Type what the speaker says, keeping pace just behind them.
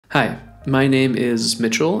Hi, my name is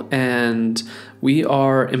Mitchell, and we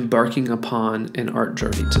are embarking upon an art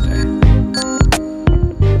journey today.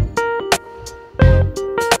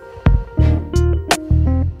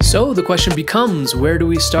 So the question becomes, where do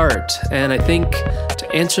we start? And I think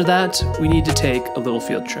to answer that, we need to take a little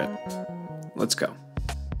field trip. Let's go.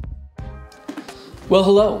 Well,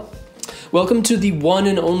 hello. Welcome to the one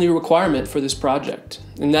and only requirement for this project,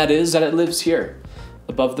 and that is that it lives here,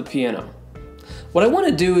 above the piano. What I want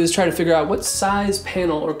to do is try to figure out what size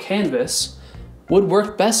panel or canvas would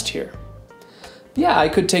work best here. Yeah, I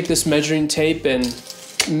could take this measuring tape and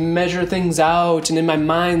measure things out and in my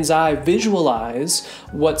mind's eye visualize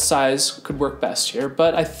what size could work best here,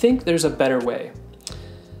 but I think there's a better way.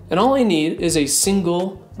 And all I need is a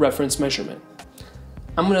single reference measurement.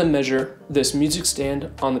 I'm going to measure this music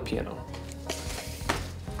stand on the piano.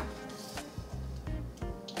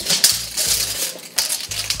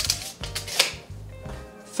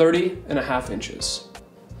 .30.5 inches.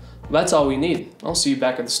 That's all we need. I'll see you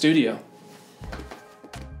back at the studio.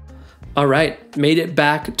 All right, made it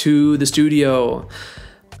back to the studio.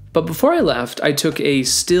 But before I left, I took a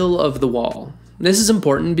still of the wall. This is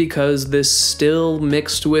important because this still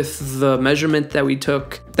mixed with the measurement that we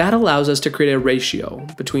took, that allows us to create a ratio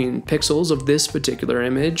between pixels of this particular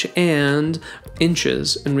image and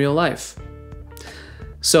inches in real life.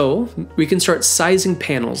 So we can start sizing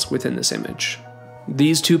panels within this image.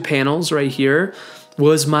 These two panels right here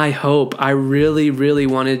was my hope. I really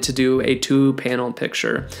wanted to do a 2-panel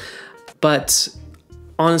picture. But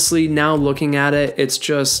honestly, now looking at it, it's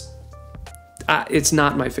just, it's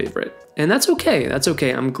not my favorite. And that's okay, that's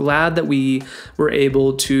okay. I'm glad that we were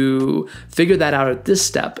able to figure that out at this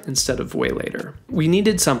step instead of way later. We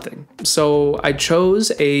needed something. So I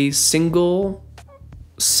chose a single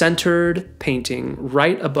centered painting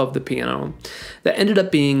right above the piano that ended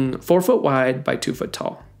up being 4 foot wide by 2 foot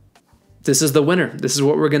tall. This is the winner. This is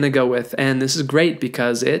what we're gonna go with. And this is great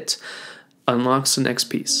because it unlocks the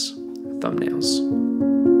next piece, thumbnails.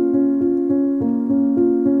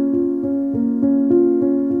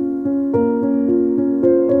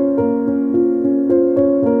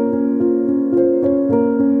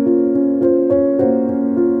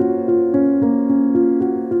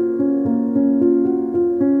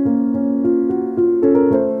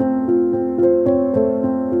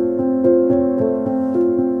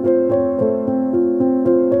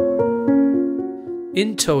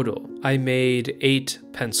 In total, I made 8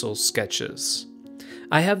 pencil sketches.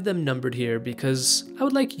 I have them numbered here because I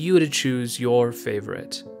would like you to choose your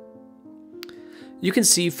favorite. You can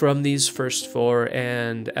see from these first 4,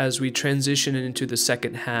 and as we transition into the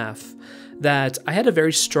second half, that I had a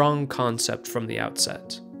very strong concept from the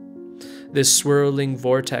outset. This swirling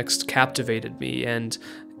vortex captivated me, and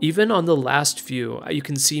even on the last few, you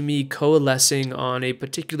can see me coalescing on a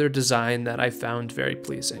particular design that I found very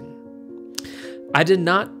pleasing. I did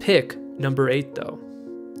not pick number 8 though.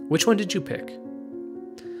 Which one did you pick?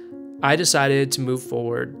 I decided to move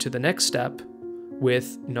forward to the next step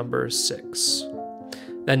with number 6.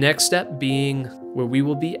 The next step being where we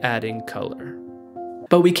will be adding color.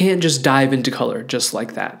 But we can't just dive into color just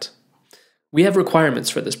like that. We have requirements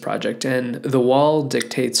for this project, and the wall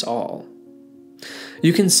dictates all.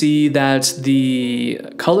 You can see that the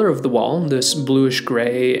color of the wall, this bluish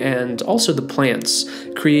gray, and also the plants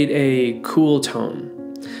create a cool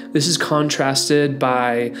tone. This is contrasted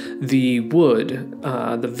by the wood,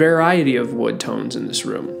 the variety of wood tones in this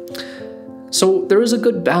room. So there is a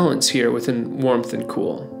good balance here within warmth and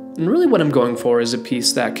cool. And really what I'm going for is a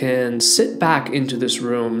piece that can sit back into this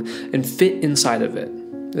room and fit inside of it.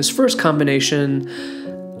 This first combination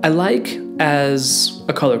I like as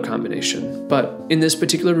a color combination, but in this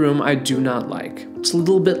particular room, I do not like. It's a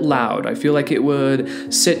little bit loud. I feel like it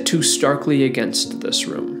would sit too starkly against this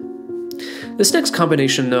room. This next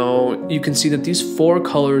combination, though, you can see that these 4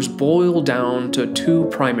 colors boil down to 2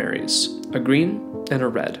 primaries, a green and a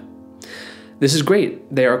red. This is great.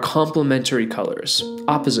 They are complementary colors,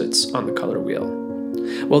 opposites on the color wheel.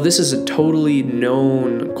 Well, this is a totally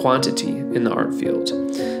known quantity in the art field.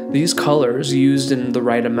 These colors, used in the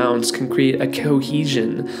right amounts, can create a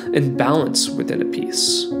cohesion and balance within a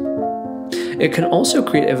piece. It can also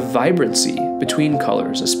create a vibrancy between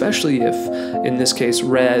colors, especially if, in this case,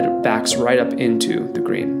 red backs right up into the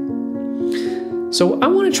green. So I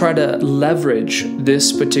want to try to leverage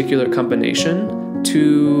this particular combination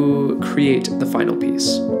to create the final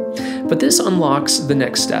piece. But this unlocks the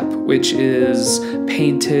next step, which is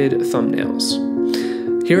painted thumbnails.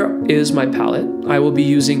 Here is my palette. I will be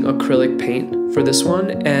using acrylic paint for this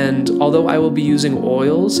one, and although I will be using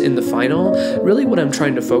oils in the final, really what I'm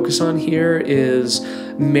trying to focus on here is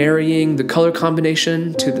marrying the color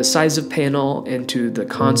combination to the size of panel and to the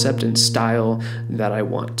concept and style that I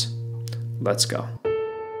want. Let's go.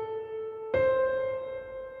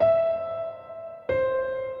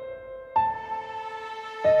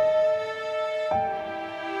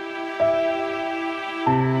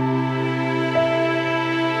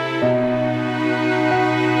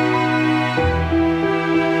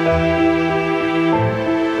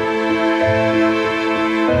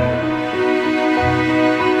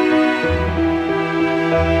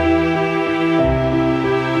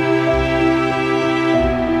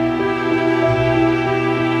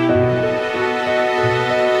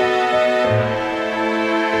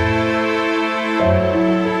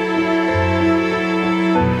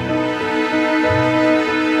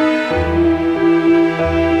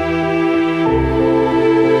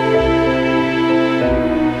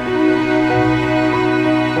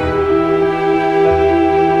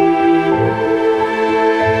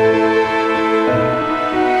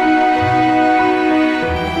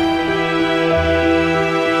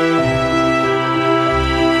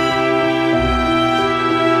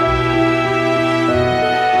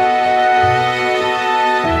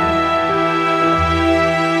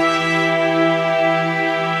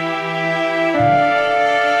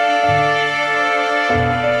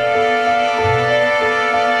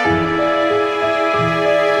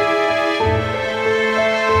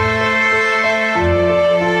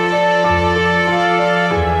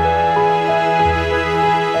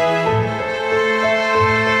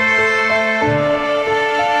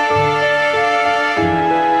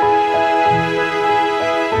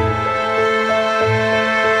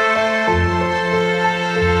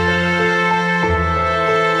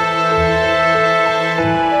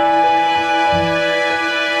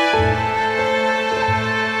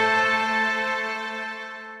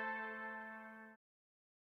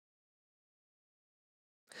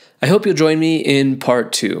 I hope you'll join me in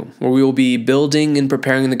part 2, where we will be building and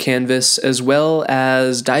preparing the canvas as well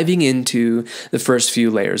as diving into the first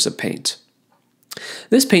few layers of paint.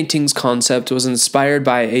 This painting's concept was inspired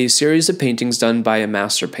by a series of paintings done by a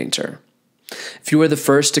master painter. If you are the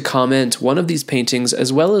first to comment one of these paintings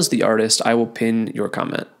as well as the artist, I will pin your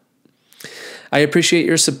comment. I appreciate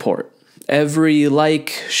your support. Every like,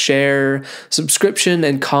 share, subscription,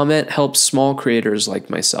 and comment helps small creators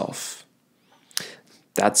like myself.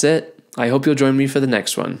 That's it. I hope you'll join me for the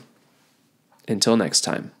next one. Until next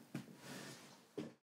time.